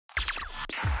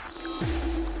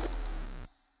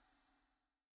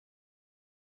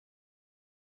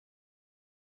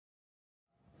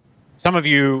Some of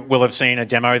you will have seen a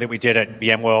demo that we did at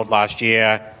VMworld last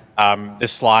year.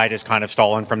 This slide is kind of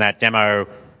stolen from that demo.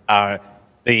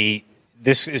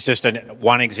 This is just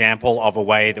one example of a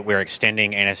way that we're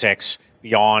extending NSX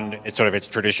beyond its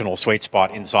traditional sweet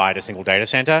spot inside a single data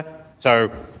center.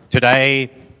 So today,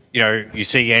 you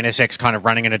see NSX kind of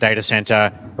running in a data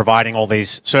center, providing all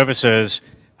these services.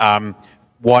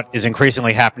 What is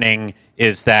increasingly happening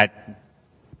is that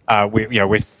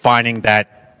we're finding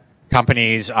that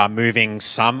companies are moving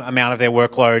some amount of their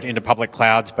workload into public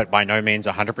clouds, but by no means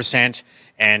 100%.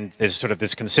 And there's sort of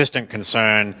this consistent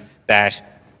concern that,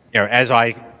 as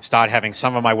I start having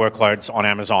some of my workloads on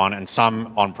Amazon and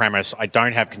some on-premise, I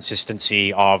don't have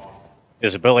consistency of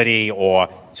visibility or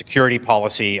security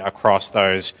policy across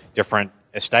those different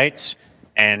estates.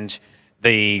 And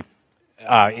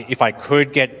if I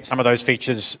could get some of those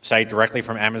features, say, directly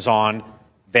from Amazon,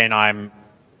 then I'm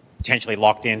potentially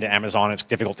locked into Amazon. It's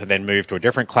difficult to then move to a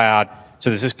different cloud.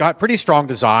 So there's this pretty strong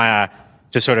desire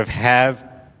to sort of have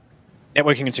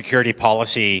networking and security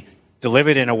policy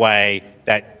delivered in a way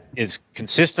that is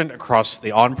consistent across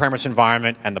the on-premise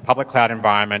environment and the public cloud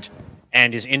environment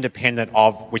and is independent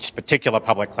of which particular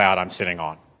public cloud I'm sitting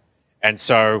on. And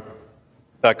so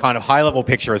the kind of high-level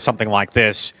picture is something like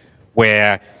this,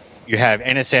 where you have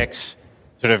NSX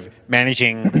sort of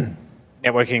managing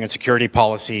networking and security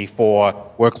policy for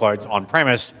workloads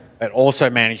on-premise, but also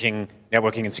managing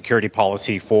networking and security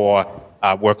policy for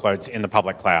workloads in the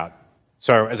public cloud.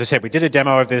 So as I said, we did a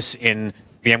demo of this in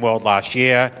VMworld last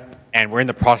year, and we're in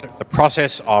the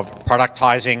process of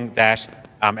productizing that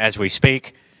as we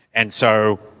speak. And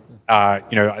so,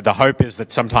 the hope is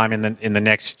that sometime in the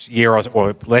next year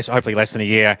or less, hopefully less than a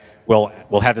year,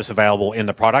 we'll have this available in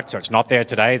the product. So it's not there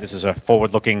today. This is a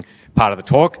forward-looking part of the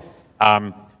talk.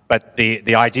 But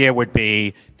the idea would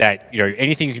be that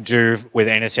anything you can do with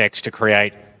NSX to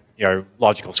create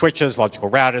logical switches, logical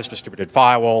routers, distributed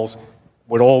firewalls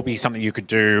would all be something you could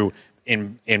do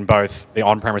in both the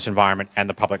on-premise environment and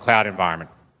the public cloud environment.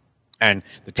 And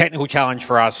the technical challenge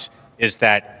for us is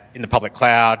that in the public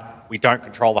cloud, we don't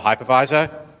control the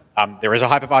hypervisor. There is a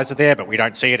hypervisor there, but we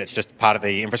don't see it. It's just part of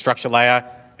the infrastructure layer.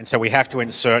 And so we have to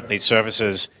insert these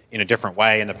services in a different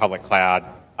way in the public cloud,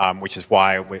 which is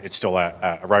why it's still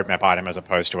a roadmap item as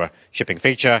opposed to a shipping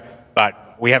feature.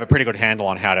 But we have a pretty good handle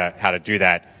on how to do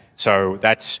that. So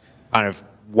that's kind of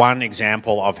one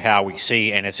example of how we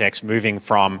see NSX moving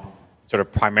from sort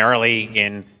of primarily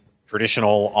in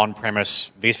traditional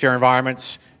on-premise vSphere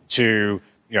environments to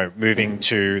moving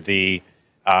to the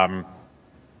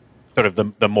sort of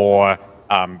the more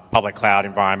public cloud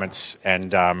environments.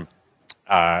 And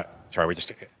sorry, we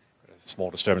just a small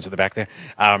disturbance at the back there.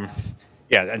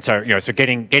 Yeah, and so so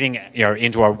getting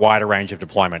into a wider range of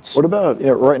deployments. What about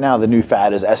right now? The new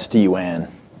fad is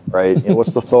SD-WAN, right?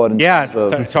 What's the thought?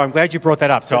 So I'm glad you brought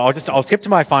that up. So I'll skip to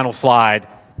my final slide,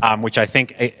 which I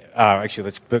think actually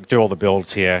let's do all the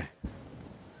builds here.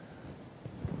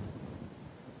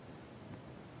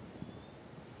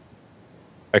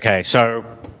 Okay, so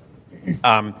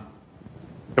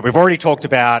we've already talked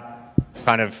about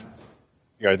kind of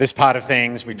this part of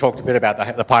things. We talked a bit about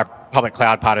the public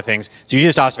cloud part of things. So you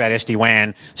just asked about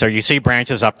SD-WAN. So you see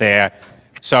branches up there.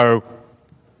 So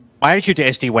my attitude to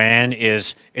SD-WAN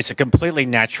is it's a completely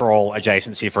natural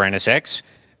adjacency for NSX.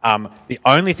 The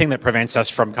only thing that prevents us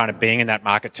from kind of being in that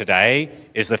market today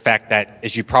is the fact that,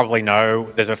 as you probably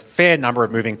know, there's a fair number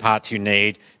of moving parts you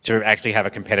need to actually have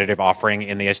a competitive offering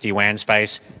in the SD-WAN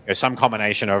space. There's some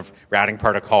combination of routing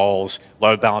protocols,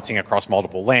 load balancing across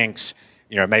multiple links,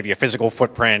 maybe a physical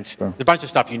footprint. Sure. There's a bunch of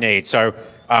stuff you need. So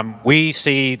we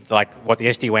see like what the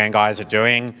SD-WAN guys are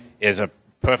doing is a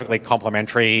perfectly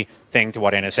complementary thing to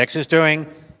what NSX is doing.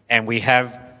 And we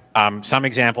have some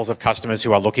examples of customers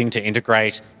who are looking to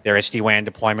integrate their SD-WAN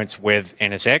deployments with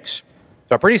NSX.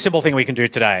 So a pretty simple thing we can do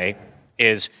today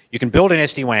is you can build an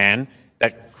SD-WAN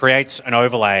that creates an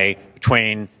overlay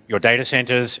between your data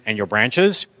centers and your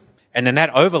branches, and then that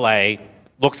overlay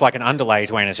looks like an underlay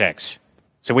to NSX.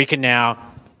 So we can now,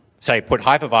 say, put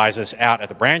hypervisors out at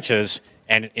the branches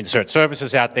and insert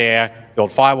services out there,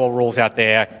 build firewall rules out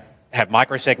there, have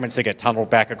microsegments that get tunneled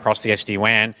back across the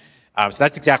SD-WAN. So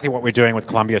that's exactly what we're doing with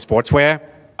Columbia Sportswear.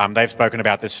 They've spoken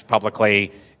about this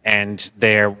publicly, and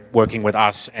they're working with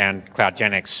us and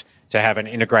CloudGenix to have an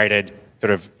integrated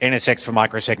sort of NSX for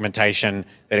microsegmentation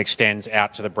that extends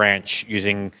out to the branch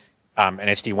using an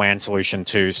SD-WAN solution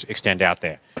to extend out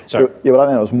there. So yeah, what I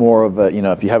meant was more of a,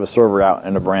 if you have a server out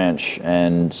in a branch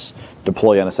and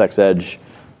deploy NSX Edge,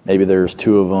 maybe there's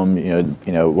two of them.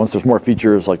 Once there's more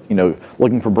features like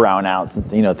looking for brownouts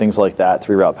and things like that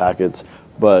to reroute packets.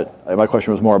 But my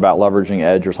question was more about leveraging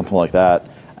Edge or something like that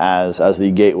as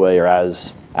the gateway or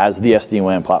as the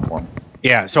SD-WAN platform?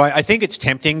 Yeah, so I think it's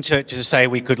tempting to say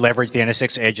we could leverage the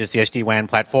NSX Edge as the SD-WAN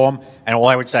platform, and all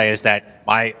I would say is that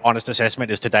my honest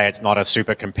assessment is today it's not a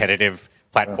super competitive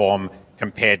platform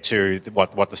compared to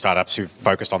what the startups who've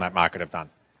focused on that market have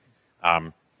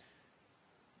done.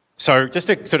 So just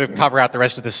to sort of cover out the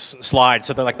rest of this slide,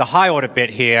 so the high order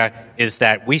bit here is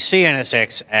that we see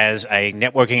NSX as a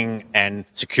networking and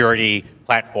security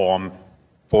platform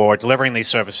for delivering these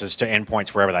services to endpoints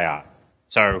wherever they are.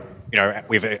 So,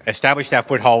 we've established our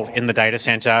foothold in the data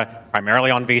center,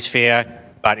 primarily on vSphere,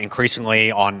 but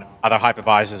increasingly on other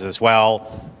hypervisors as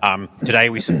well. Today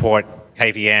we support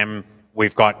KVM.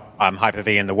 We've got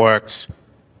Hyper-V in the works.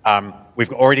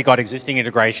 We've already got existing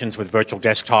integrations with virtual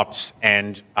desktops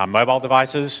and mobile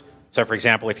devices. So, for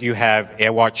example, if you have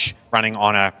AirWatch running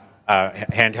on a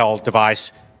handheld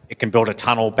device, it can build a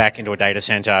tunnel back into a data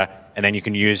center, and then you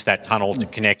can use that tunnel to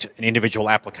connect an individual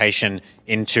application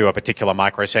into a particular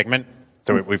microsegment.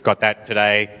 So we've got that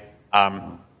today.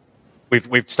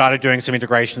 We've started doing some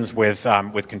integrations with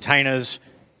containers.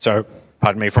 So,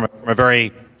 pardon me, from a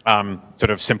very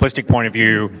sort of simplistic point of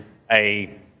view,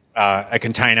 a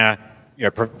container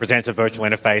presents a virtual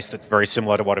interface that's very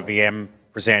similar to what a VM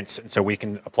presents, and so we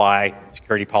can apply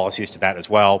security policies to that as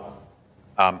well.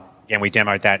 Again, we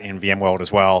demoed that in VMworld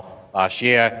as well last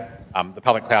year. The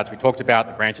public clouds we talked about,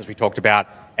 the branches we talked about,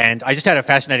 and I just had a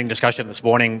fascinating discussion this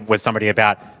morning with somebody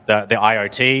about the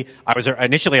IoT. I was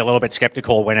initially a little bit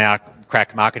skeptical when our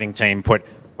crack marketing team put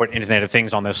Internet of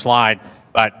Things on this slide,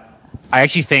 but I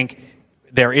actually think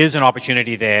there is an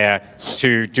opportunity there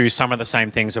to do some of the same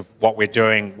things of what we're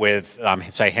doing with,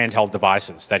 say, handheld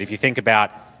devices. That if you think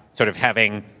about sort of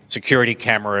having security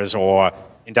cameras or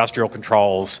industrial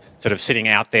controls sort of sitting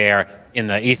out there in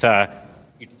the ether,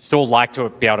 you'd still like to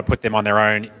be able to put them on their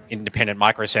own independent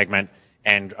microsegment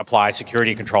and apply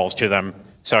security controls to them.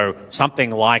 So something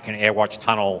like an AirWatch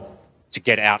tunnel to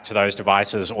get out to those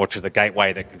devices or to the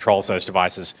gateway that controls those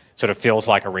devices sort of feels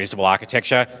like a reasonable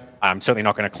architecture. I'm certainly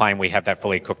not going to claim we have that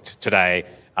fully cooked today,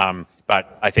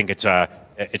 but I think it's a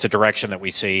direction that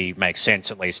we see makes sense,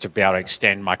 at least, to be able to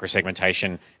extend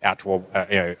microsegmentation out to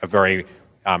a very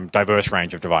diverse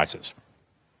range of devices.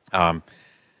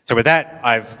 So with that,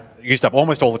 I've used up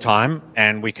almost all the time,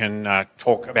 and we can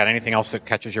talk about anything else that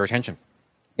catches your attention.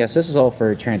 Yes, this is all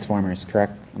for transformers,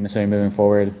 correct? I'm assuming moving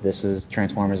forward, this is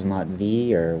transformers and not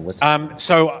V, or what's?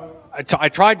 So I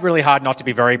tried really hard not to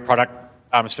be very product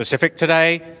specific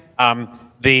today.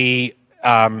 The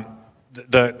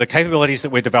capabilities that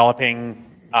we're developing,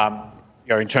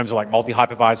 in terms of like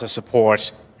multi-hypervisor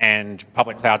support and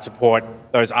public cloud support,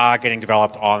 those are getting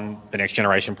developed on the next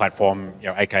generation platform,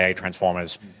 aka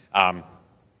transformers.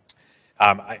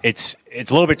 It's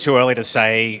a little bit too early to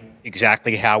say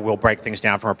exactly how we'll break things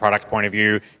down from a product point of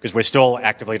view, because we're still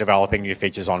actively developing new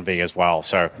features on V as well.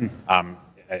 So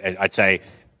I'd say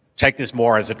take this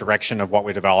more as a direction of what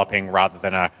we're developing rather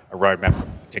than a roadmap for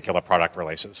particular product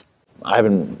releases. I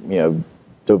haven't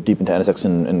dove deep into NSX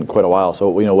in quite a while. So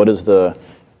what is the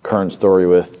current story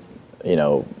with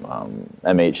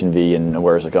MH and V, and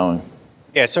where is it going?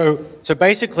 Yeah, so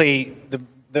basically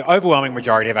the overwhelming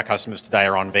majority of our customers today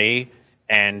are on V.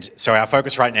 And so our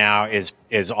focus right now is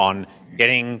on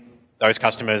getting those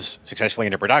customers successfully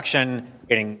into production,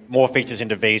 getting more features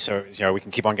into V so we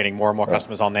can keep on getting more and more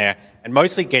customers on there, and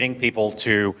mostly getting people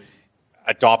to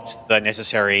adopt the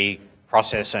necessary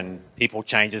process and people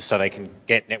changes so they can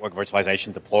get network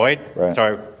virtualization deployed. Right.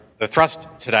 So the thrust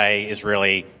today is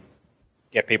really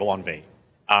get people on V.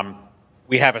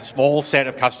 We have a small set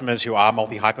of customers who are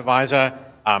multi-hypervisor.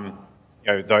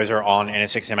 Those are on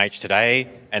NSX MH today,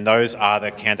 and those are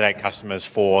the candidate customers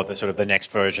for the sort of the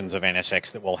next versions of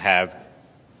NSX that will have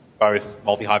both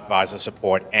multi-hypervisor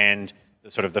support and the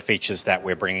sort of the features that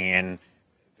we're bringing in,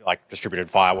 like distributed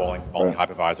firewalling,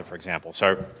 multi-hypervisor, for example.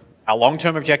 So our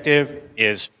long-term objective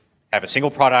is have a single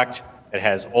product that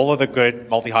has all of the good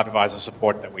multi-hypervisor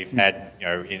support that we've had, in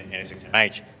NSX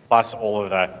MH, plus all of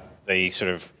the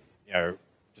sort of,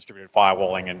 distributed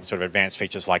firewalling and sort of advanced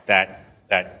features like that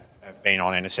have been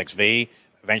on NSX V,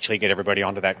 eventually get everybody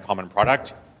onto that common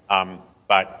product.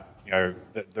 But the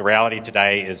reality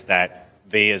today is that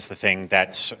V is the thing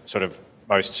that's sort of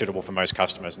most suitable for most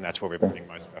customers, and that's where we're putting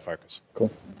most of our focus.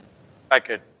 Cool. I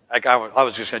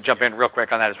was just going to jump in real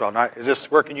quick on that as well. Now, is this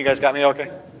working? You guys got me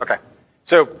okay? Okay.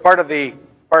 So part of the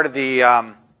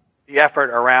effort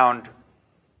around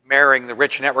marrying the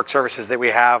rich network services that we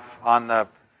have on the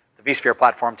vSphere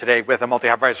platform today with a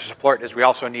multi-hypervisor support is we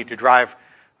also need to drive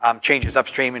changes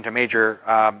upstream into major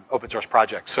open source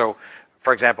projects. So,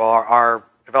 for example, our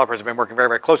developers have been working very,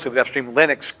 very closely with the upstream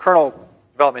Linux kernel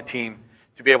development team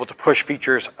to be able to push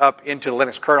features up into the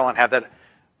Linux kernel and have that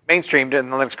mainstreamed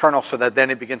in the Linux kernel so that then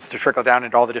it begins to trickle down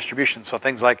into all the distributions. So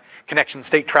things like connection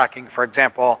state tracking, for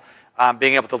example,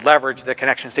 being able to leverage the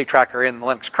connection state tracker in the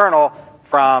Linux kernel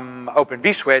from Open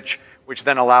vSwitch, which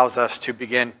then allows us to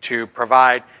begin to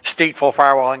provide stateful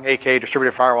firewalling, aka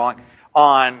distributed firewalling,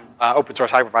 on open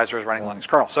source hypervisors running Linux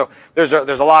kernel. So there's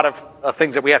a lot of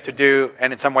things that we have to do,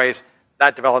 and in some ways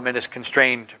that development is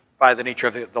constrained by the nature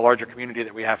of the larger community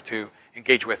that we have to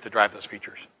engage with to drive those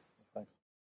features.